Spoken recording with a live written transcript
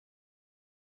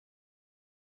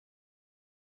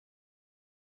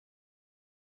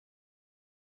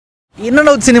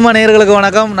இன்னொரு சினிமா நேயர்களுக்கு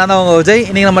வணக்கம். நான் தான் உங்கள் விஜய்.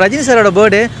 இன்றைக்கி நம்ம ரஜினி சாரோட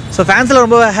பர்த்டே. ஸோ ஃபேன்ஸில்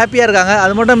ரொம்ப ஹாப்பியாக இருக்காங்க.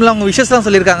 அது மட்டும் இல்லை, அவங்க விஷஸ்லாம்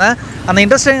சொல்லியிருக்காங்க. அந்த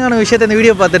இன்ட்ரெஸ்டிங்கான விஷயத்தை இந்த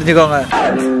வீடியோ பார்த்து தெரிஞ்சுக்கோங்க.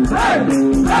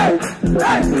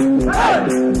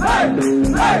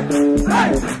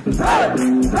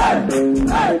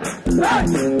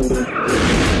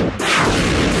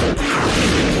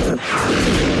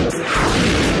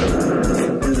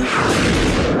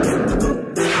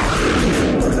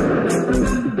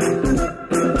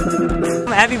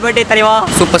 Happy birthday தலைவா.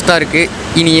 சூப்பர் ஸ்டாருக்கு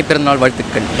இனிய பிறந்தநாள்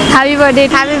வாழ்த்துக்கள். Happy birthday,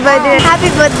 happy birthday, happy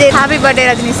birthday, happy birthday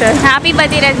Rajini sir. Happy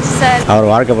birthday Rajini sir. அவர்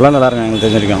வாழ்க்கை ஃபுல்லாக நல்லா இருக்கும், எங்களுக்கு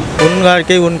தெரிஞ்சிருக்கோம். உன்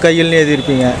வாழ்க்கை உன் கையில்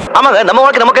எழுதியிருப்பீங்க. ஆமாங்க, நம்ம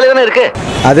வாழ்க்கை நம்ம கையில் தானே இருக்கு.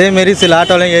 அதேமாரி சில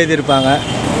ஆட்டோலையும் எழுதியிருப்பாங்க.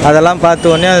 அதெல்லாம்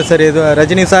பார்த்த உடனே அது சரி, இது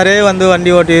ரஜினி சாரே வந்து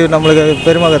வண்டி ஓட்டி நம்மளுக்கு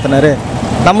பெருமகத்தினார்,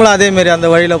 நம்மளும் அதேமாரி அந்த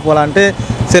வழியில் போகலான்ட்டு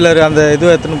சிலர் அந்த இது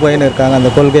எடுத்துன்னு போயின்னு இருக்காங்க, அந்த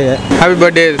கொள்கையை.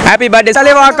 ஹாப்பி பர்த்டே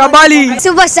தலைவா Kabali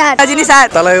Super star. Rajini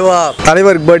sir.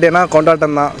 தலைவருக்கு பர்த்டேனா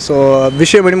கொண்டாட்டம் தான். So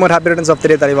wish you many more happy returns of the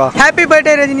டே தலைவா. Happy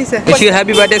birthday Rajini sir. Wish you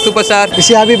happy birthday super star.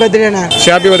 Wish happy பர்த்டேனா.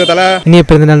 Happy birthday தல. இனிய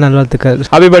பிறந்தநாள் நல்வாழ்த்துக்கள்.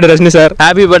 Happy birthday Rajini sir.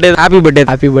 Happy birthday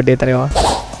happy birthday தலைவா.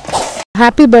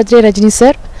 Happy birthday Rajini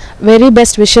sir. Very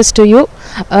best wishes to you.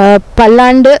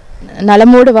 பல்லாண்டு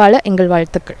நலமோடு வாழ எங்கள்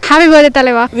வாழ்த்துக்கள். Happy birthday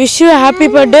தலைவா. Wish you happy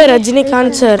birthday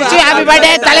Rajinikanth sir. Wish you happy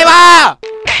birthday தலைவா.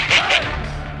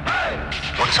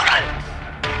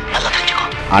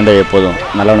 ஆண்டை எப்போதும்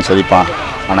நல்லவனை சதிப்பான்,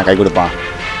 ஆனால் கை கொடுப்பான்.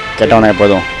 கெட்டவனை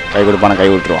எப்போதும் கை கொடுப்பான், கை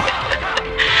விட்டுருவான்.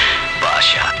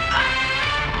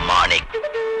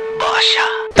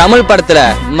 தமிழ் படத்துல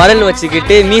மரல்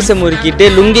வச்சுக்கிட்டு மீச முறுக்கிட்டு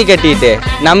லுங்கி கட்டிட்டு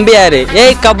நம்பியாரு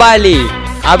ஏய் கபாலி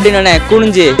அப்படின்னு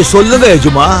குனிஞ்சு சொல்லுங்க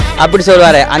ஏஜுமா அப்படி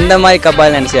சொல்லுவாரு. அந்த மாதிரி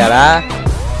கபாலி நினைச்சாரா?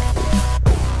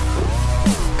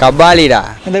 கபாலிடா.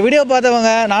 இந்த வீடியோ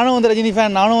பார்த்தவங்க நானும் வந்து ரஜினி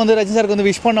ஃபேன், நானும் வந்து ரஜினி சாருக்கு வந்து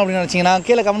விஷ் பண்ணணும் அப்படின்னு நினச்சிங்கன்னா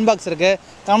கீழே கமெண்ட் பாக்ஸ் இருக்குது.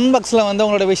 கமெண்ட் பாக்ஸில் வந்து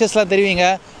உங்களோட விஷஸ்லாம் தெரிவிங்க.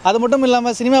 அது மட்டும்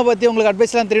இல்லாமல் சினிமா பற்றி உங்களுக்கு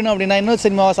அட்வைஸ்லாம் தெரியணும் அப்படின்னா இன்னொரு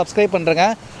சினிமாவை சப்ஸ்கிரைப் பண்ணுறேங்க.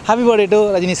 Happy birthday to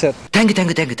Rajini sir.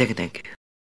 Thank you.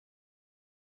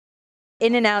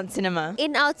 In and out cinema. In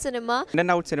and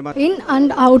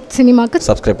out சினிமாக்கு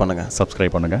சப்ஸ்கிரைப் பண்ணுங்க.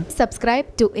 subscribe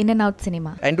to In and Out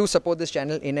Cinema. And do support this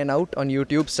channel In and Out on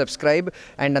YouTube. Subscribe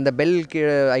and on the bell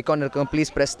icon please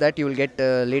press that. You will get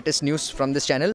latest news from this channel.